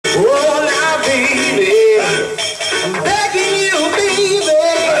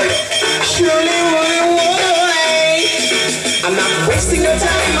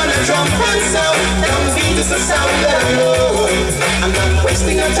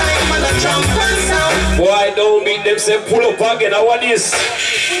time on a drum and sound. Why don't beat them say pull up again? I want this.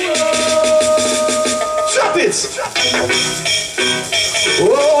 Drop it.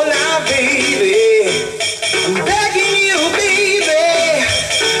 Oh now baby, I'm begging you baby,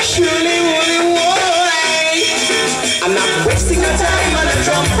 surely wouldn't worry. I'm not wasting your time on a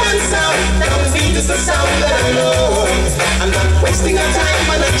drum and sound. Downbeat is the sound that I know. I'm not wasting your time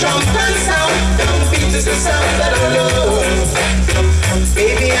on a drum and sound. Downbeat is the sound that I love.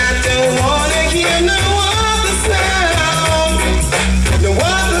 Baby, I don't wanna hear no other sound. No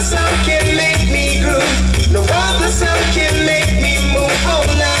other sound can make me groove. No other sound can make me move all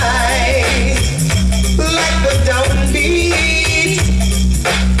night. Like the downbeat.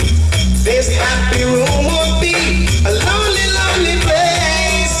 This happy room would be a lonely, lonely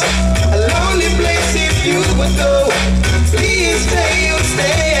place. A lonely place if you would go. Please stay, you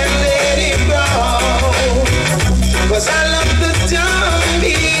stay and let it go. Cause I love the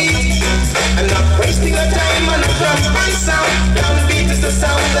downbeat. I'm not wasting a time on a drum and sound. Downbeat is the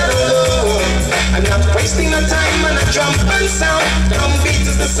sound that I love. I'm not wasting a time on a drum and sound. Downbeat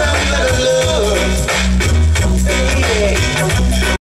is the sound that I love. Hey,